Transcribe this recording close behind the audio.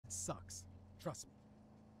sucks. Trust me.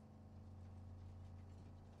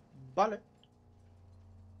 Vale.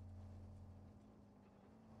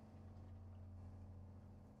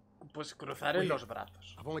 Pues cruzaré los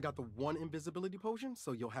brazos. I've only got the one invisibility potion,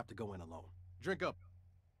 so you'll have to go in alone. Drink up.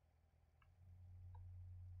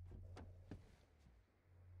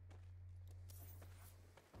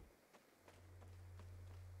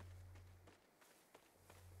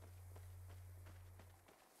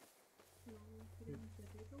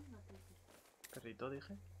 Perrito,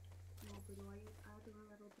 dije. No, pero ahí ahora te voy a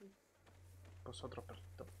dar otro. Pues otro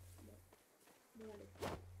perrito. Dale.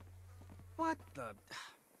 What the...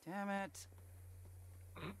 Damn it.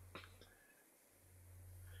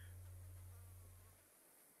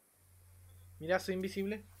 Mira, soy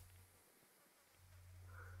invisible.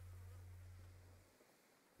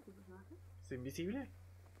 ¿Tu personaje? ¿Soy invisible?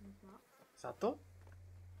 ¿No está? ¿Exacto?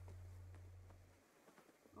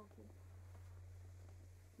 Ok.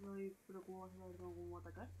 No, pero ¿cómo vas a saber cómo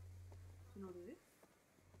atacar? Si no te ves.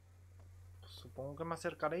 Pues supongo que me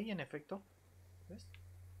acercaré y en efecto. ¿Ves?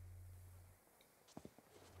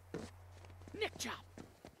 Nick chop!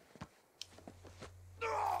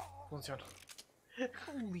 Funciona.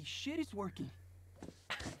 Holy shit, it's working.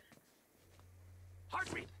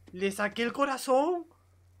 Heartbeat! ¡Le saqué el corazón!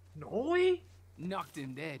 ¡No, güey! Knocked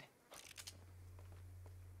him dead.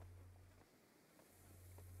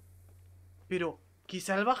 Pero, ¿qué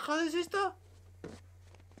salvajada es esta?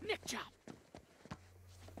 Nick chop!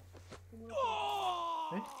 ¿Cómo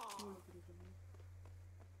lo ¿Eh? quieres llamar?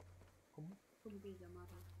 ¿Cómo? ¿Cómo quieres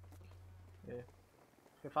llamarlo?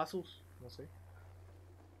 Jefasus, no sé.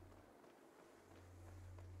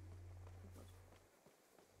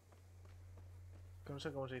 Que no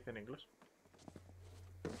sé cómo se dice en inglés.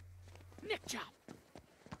 Nick chop!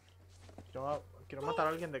 Quiero matar a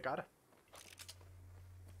alguien de cara.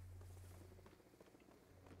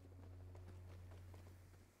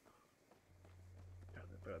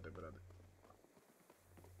 Espérate.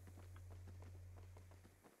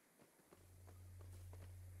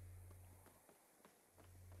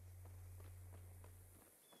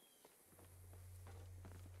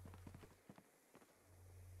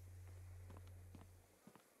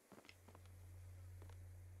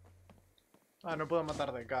 Ah, no puedo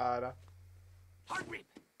matar de cara. Heartbeat!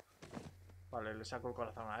 Vale, le saco el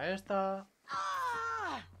corazón a esta.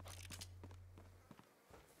 Ah!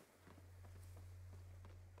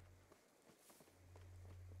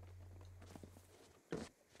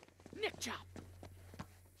 Nick chop!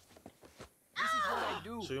 This is what I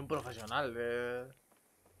do. Soy un profesional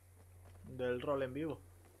del rol en vivo.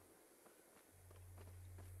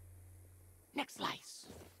 Next slice.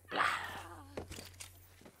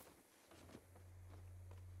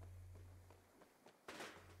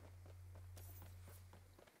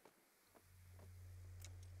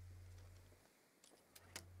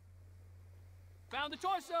 Found the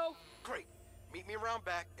torso. Great. Meet me around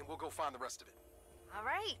back, and we'll go find the rest of it. All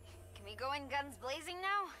right. Can we go in guns blazing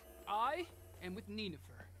now? I am with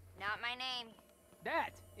Ninefer. Not my name.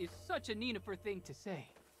 That is such a Ninefer thing to say.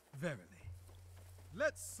 Verily.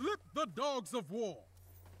 Let's slip the dogs of war.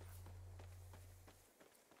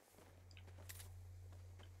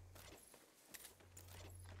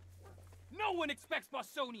 No one expects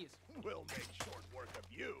Bosonius. We'll make short work of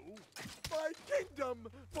you. My kingdom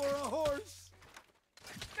for a horse!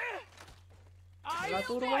 I ¡La am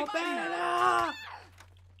turbopela!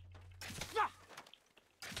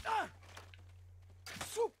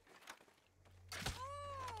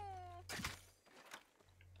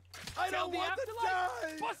 I Tell don't the want to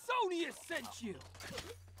afterlife die! Bosonius sent you.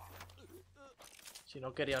 Si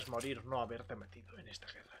no querías morir, no haberte metido en esta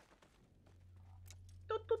guerra.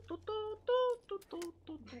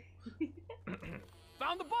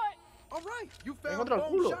 Found the butt. All right, you Me found encontré el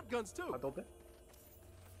bone culo. shotguns too. A tope.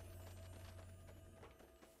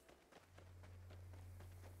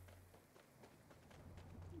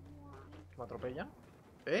 ¿Me atropella?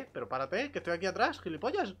 Pero párate, que estoy aquí atrás,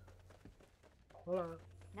 gilipollas. Hola.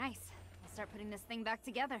 Nice. I'll start putting this thing back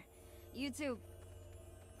together. You two.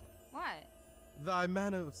 What? Thy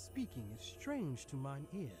manner of speaking is strange to mine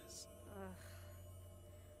ears. Ugh.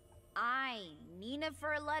 I,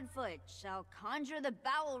 Ninefer Leadfoot, shall conjure the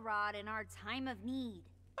bowel rod in our time of need.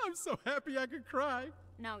 I'm so happy I could cry.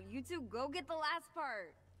 Now, you two go get the last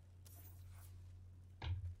part.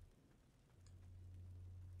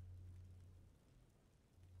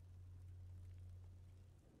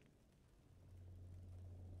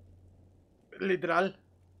 Literal.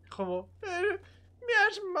 Como, me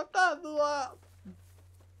has matado a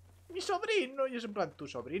mi sobrino. Y es en plan, tu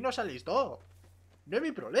sobrino se alistó. No es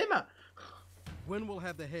mi problema. When we'll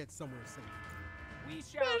have the head somewhere safe. We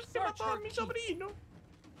shall ¡Es que search mató a her mi keep. sobrino!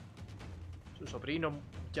 Su sobrino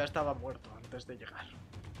ya estaba muerto antes de llegar.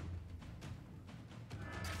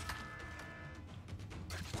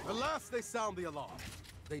 At last they sound the alarm.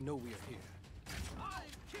 They know we are here.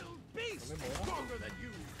 I've killed beasts No me muevas. stronger than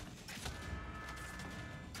you.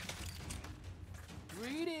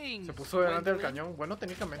 Greetings. Se puso delante del Gwendolyn. cañón. Bueno,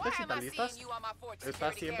 técnicamente, Why si am te I alistas, seeing you on my Ford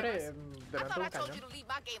estás security siempre cameras? I delante thought I del told you cañón. to leave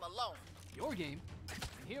my game alone. Your game.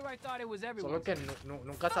 And here I thought it was Solo everyone's. que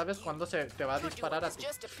nunca sabes cuándo se te va a You're disparar doing a this ti,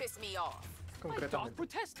 just to piss me off. I doth concretamente.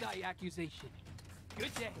 protest thy accusation.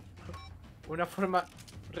 Good day. Una forma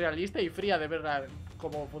realista y fría de ver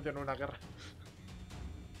cómo funciona una guerra.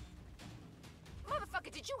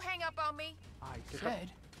 Motherfucker, did you hang up on me? I ¿Qué said,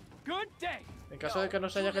 good day. En caso de que no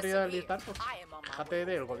se haya you querido listen here. alistar, pues I am on my quéjate way.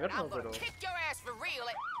 del And gobierno, I'm gonna pero... kick your ass for real.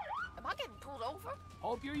 Am I getting pulled over?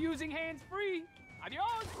 Hope you're using hands free.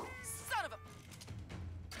 Adios. Son of a...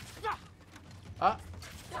 Ah,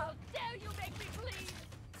 How dare you make me bleed!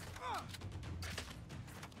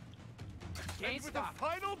 Can't And with a stop.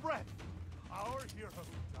 final breath, our hero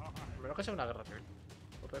died. a menos que sea una guerra civil.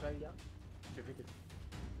 Correr ahí ya, difícil.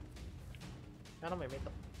 Ya no me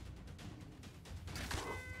meto.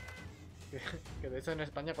 Que de eso en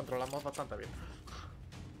España controlamos bastante bien.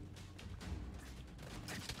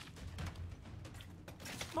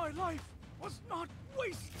 My life was not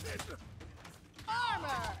wasted.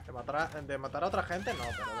 De matar a otra gente no,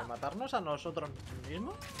 pero de matarnos a nosotros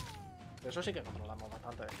mismos, eso sí que controlamos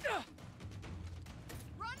bastante bien.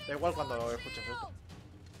 Da igual cuando escuches esto.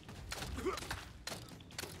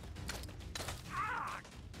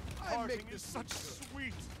 Parting is such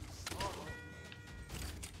sweet sorrow.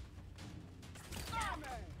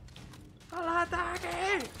 ¡Al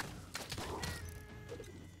ataque!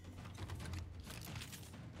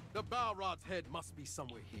 The Balrod's head must be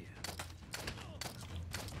somewhere here.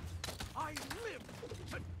 I live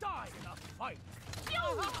to die in a fight.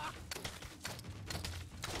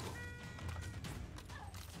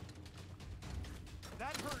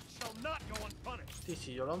 That hurt shall not go unpunished. Sí,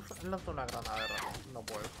 si yo lanzo una granada de rayo, no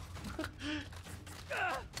puedo.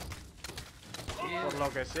 Por lo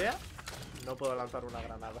que sea, no puedo lanzar una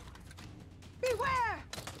granada. Beware.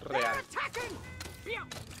 Real. Attacking. Pew,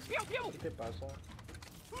 pew, pew. ¿Qué te pasa?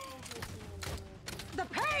 The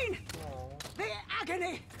pain. No. The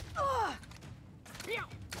agony. Pew,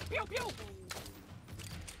 pew, pew.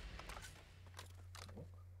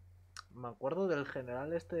 Me acuerdo del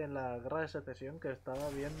general este en la guerra de secesión que estaba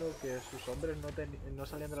viendo que sus hombres no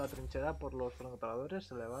salían de la trinchera por los francotiradores,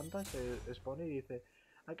 se levanta, se expone y dice: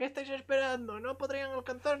 ¿a qué estáis esperando? No podrían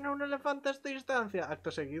alcanzarnos un elefante a esta distancia.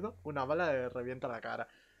 Acto seguido, una bala le revienta la cara.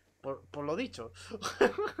 Por lo dicho.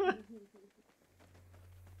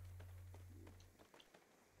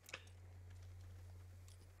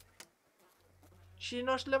 Si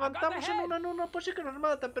nos levantamos en uno, pues sí que nos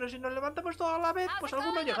matan, pero si nos levantamos toda la vez, pues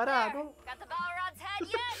alguno llegará, ¿no? Got the Balrod's head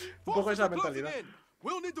yet? Un poco Forces esa are closing mentalidad. in.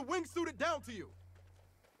 We'll need to wingsuit it down to you.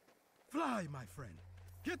 Fly, my friend.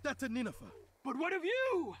 Get that to Nineveh. But what of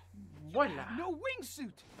you? Vuela. No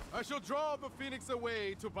wingsuit. I shall draw the phoenix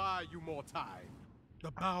away to buy you more time.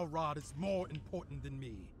 The Balrog is more important than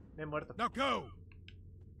me. Me he muerto. Now go!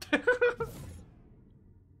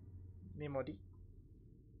 Me morí.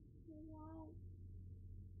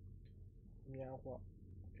 Mi agua.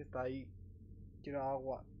 Que está ahí. Quiero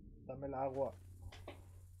agua. Dame el agua.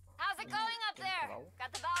 How's it going up there?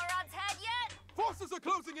 Got the Balrod's head yet? Forces are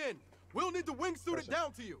closing in. We'll need to wingsuit it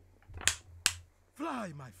down to you.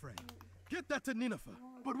 Fly, my friend. Get that to Nineveh.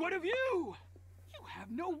 But what of you? You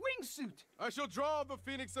have no wingsuit. I shall draw the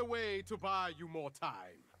phoenix away to buy you more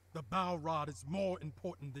time. The Balrog is more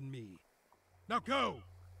important than me. Now go!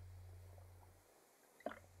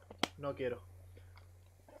 No quiero.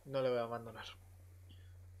 No le voy a abandonar.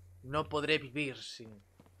 No podré vivir sin...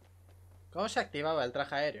 ¿Cómo se activaba el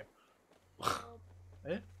traje aéreo?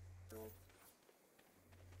 ¿Eh?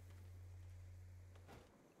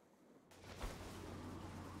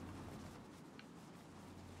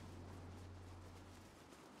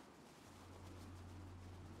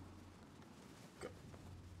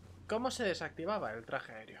 ¿Cómo se desactivaba el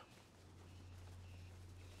traje aéreo?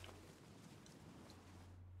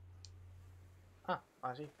 Ah,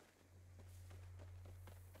 así.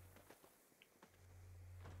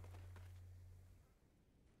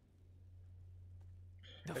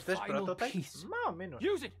 The ¿Este es final prototype? piece. Más o menos.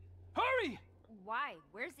 Use it. Hurry. Why?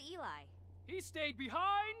 Where's Eli? He stayed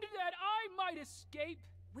behind that I might escape.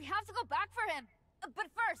 We have to go back for him. But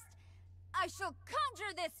first, I shall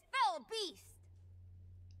conjure this fell beast.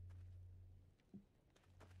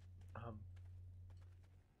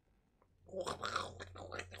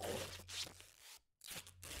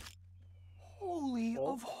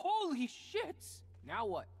 Of holy shits! Now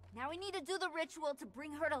what? Now we need to do the ritual to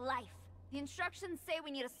bring her to life. The instructions say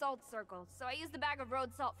we need a salt circle, so I used the bag of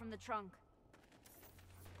road salt from the trunk.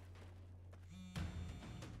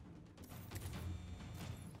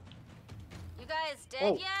 You guys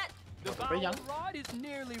dead yet? The atropellan. Vara rod is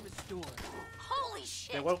nearly restored. Holy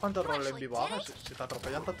shit! Da igual cuánto You're rol en actually vivo hagas, dead? si te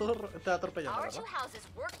atropellan, te atropellan, Our ¿verdad? two houses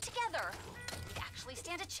work together. We actually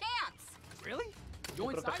stand a chance. Really? Te Go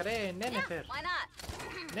inside? protegeré, Yeah, Nennefer. why not?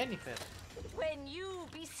 Nennefer. When you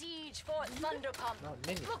besiege Fort Thunderpump, No,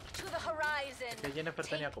 Nenny. look to the horizon. Que Jennifer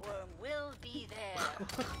tenía copa. Tapeworm will be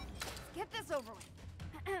there. Get this over with.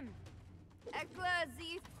 Ekla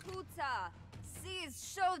zifuta,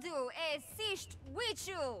 sis shodu e sisht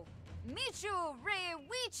wichu, michu re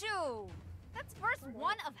wichu. That's verse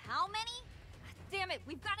 1 of how many? Damn it,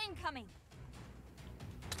 we've got incoming.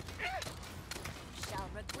 Shall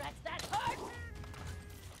regret that hurt.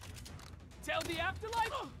 Tell the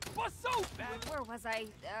afterlife? What's so bad? Where was I?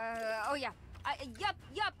 Oh yeah.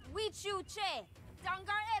 Yup, wichu che.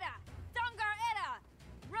 Dangar era.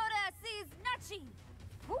 Rhoda sees Nachi.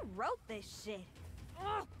 Who wrote this shit?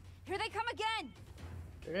 Ugh, here they come again.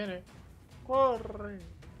 Que viene. Corre.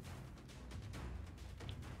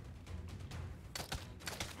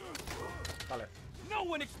 Vale. No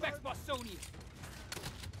one expects Bosonian.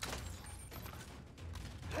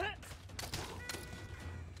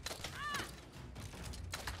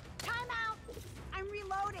 Time out. I'm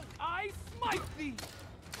reloading. I smite thee!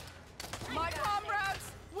 My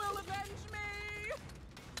comrades will avenge me.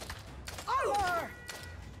 Over.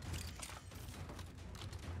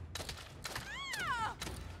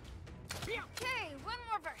 Okay, one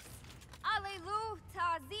more verse. Alelu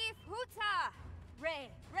tazif huta. Re.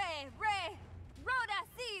 Rhoda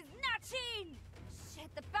sees Nachin. Shit,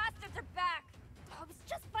 the bastards are back. I was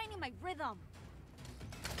just finding my rhythm.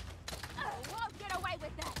 Won't get away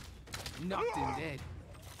with that. Knocked him dead.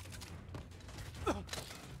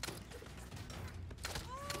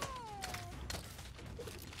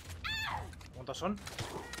 ¿Cuántos son?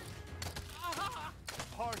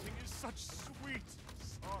 Parting is such sweet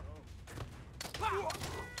sorrow.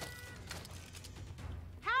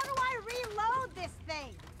 How do I reload this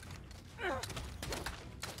thing?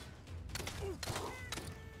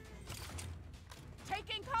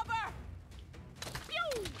 Taking cover.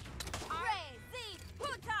 Pew! Ray, Z,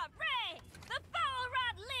 Puta, Ray! The foul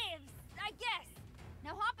rod lives, I guess.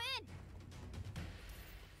 Now hop in.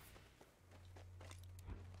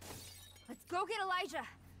 Let's go get Elijah.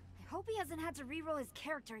 I hope he hasn't had to re-roll his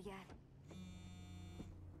character yet.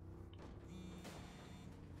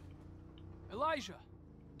 Elijah,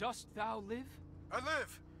 dost thou live? I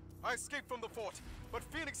live. I escaped from the fort, but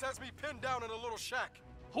Phoenix has me pinned down in a little shack.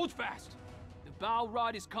 Hold fast. The bow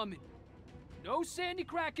rod is coming. No sandy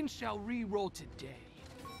kraken shall re-roll today.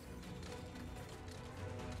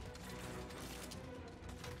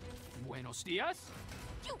 Buenos dias.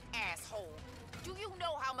 You asshole. Do you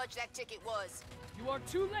know how much that ticket was? You are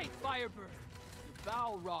too late, Firebird. The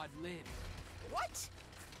bow rod lives. What?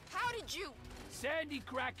 How did you? Sandy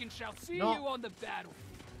kraken shall see No. you on the battlefield.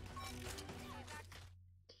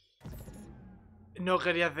 No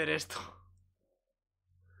quería hacer esto.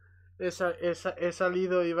 He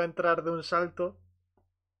salido, iba a entrar de un salto.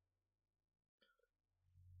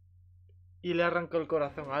 Y le arrancó el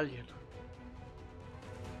corazón a alguien.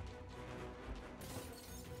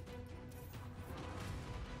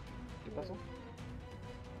 ¿Qué pasó?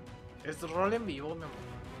 Es rol en vivo, mi amor.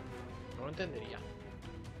 No lo entendería.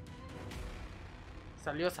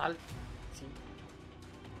 Salió sal. Sí.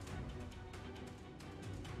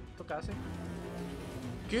 ¿Esto qué hace?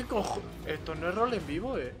 ¿Qué cojo? Esto no es rol en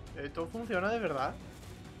vivo, Esto funciona de verdad.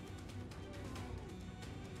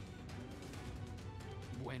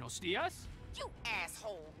 Buenos dias. You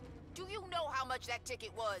asshole. Do you know how much that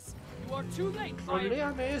ticket was? You are too late, Firebird.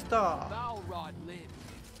 Roléame esta. Bow rod lives.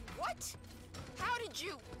 What? How did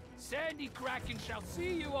you? Sandy kraken shall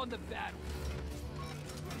see you on the battlefield.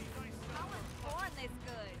 I was born this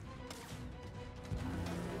good.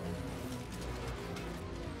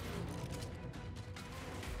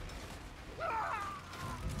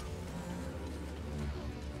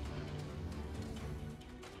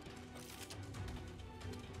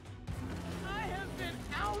 I have been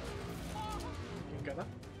out. ¿Quién queda?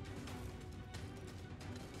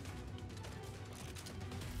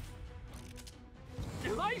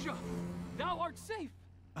 Elijah, thou art safe.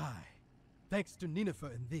 Aye, thanks to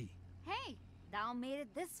Ninefer and thee. Hey, thou made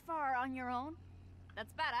it this far on your own?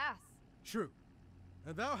 That's badass. True.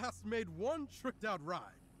 And thou hast made one tricked-out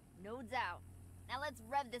ride. No doubt. Now let's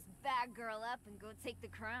rev this bad girl up and go take the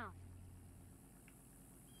crown.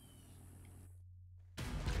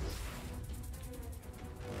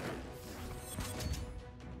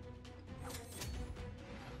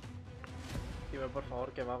 Dime por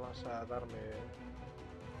favor que vamos a darme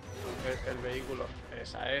el vehículo.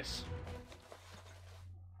 Esa es.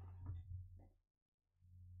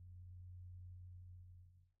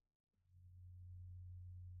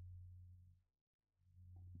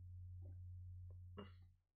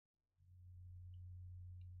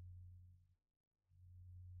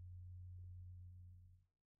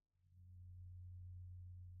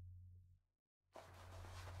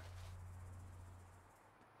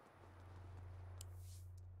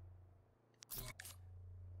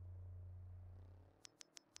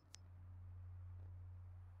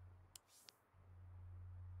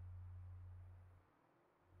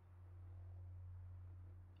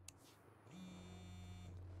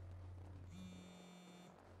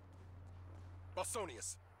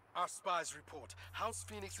 Bosonius, our spies report House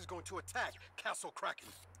Phoenix is going to attack Castle Kraken.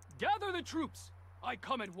 Gather the troops. I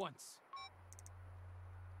come at once.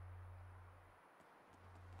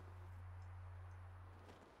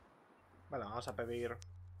 Vale, vamos a pedir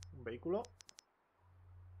un vehículo.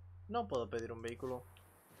 No puedo pedir un vehículo.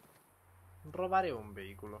 Robaré un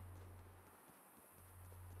vehículo.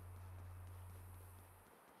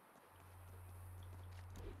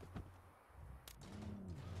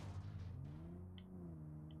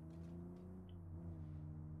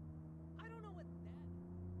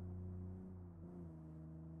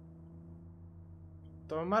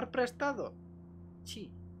 ¿Tomar prestado?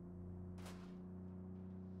 Sí.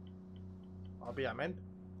 Obviamente.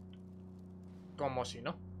 Como si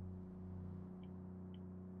no.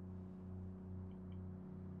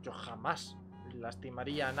 Yo jamás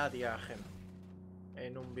lastimaría a nadie ajeno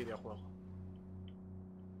en un videojuego.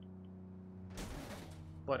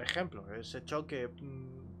 Por ejemplo, ese choque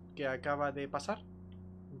que acaba de pasar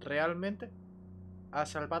realmente ha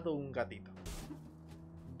salvado un gatito.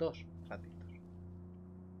 2 gatitos.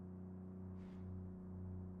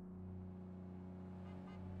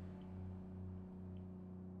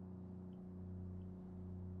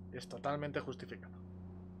 Es totalmente justificado.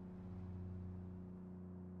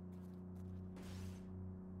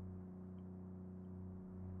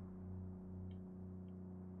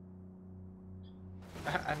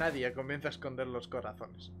 A nadie comienza a esconder los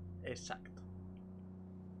corazones. Exacto.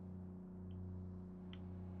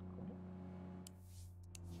 ¿Cómo?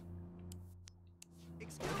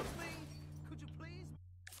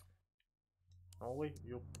 No, güey,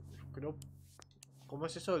 yo creo... ¿Cómo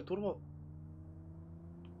es eso del turbo?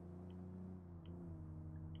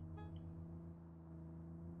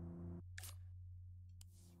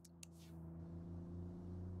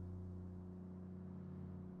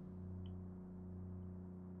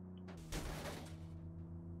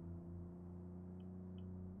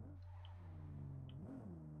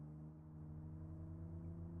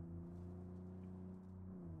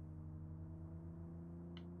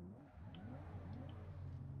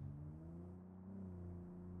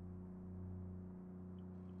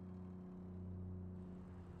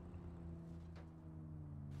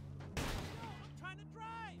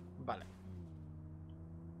 Vale.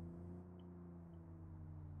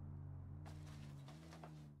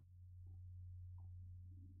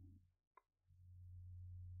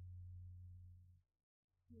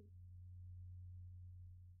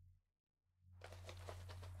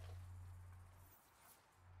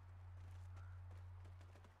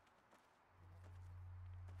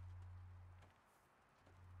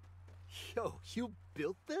 Yo, you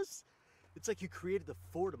built this? It's like you created the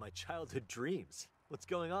fort of my childhood dreams. What's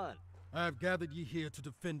going on? I have gathered ye here to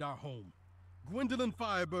defend our home. Gwendolyn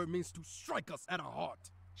Firebird means to strike us at our heart.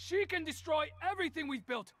 She can destroy everything we've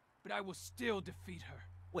built, but I will still defeat her.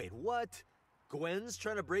 Wait, what? Gwen's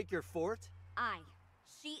trying to break your fort? Aye.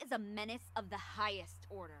 She is a menace of the highest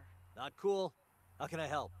order. Not cool. How can I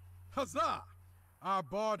help? Huzzah! Our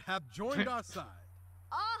bard hath joined our side.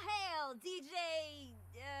 All hail, DJ...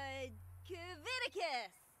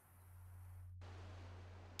 Kviticus!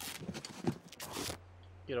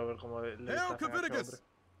 Quiero ver cómo le Hail, está a este Kviticus! hombre.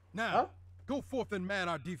 Now, go forth and man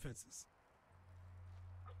our defenses.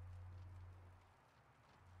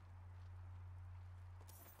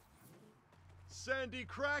 Sandy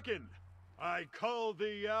Kraken, I call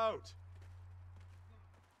thee out.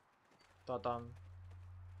 Tatán.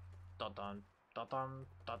 Tatán. Tatán.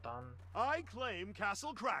 Tatán. I claim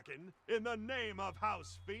Castle Kraken in the name of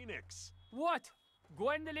House Phoenix. What?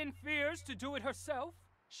 Gwendolyn fears to do it herself?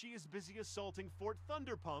 She is busy assaulting Fort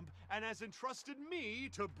Thunderpump and has entrusted me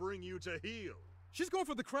to bring you to heel. She's going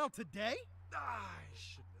for the crown today? I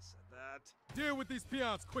shouldn't have said that. Deal with these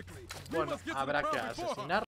peons quickly. We Bueno, must get to the habrá que crown before her. asesinar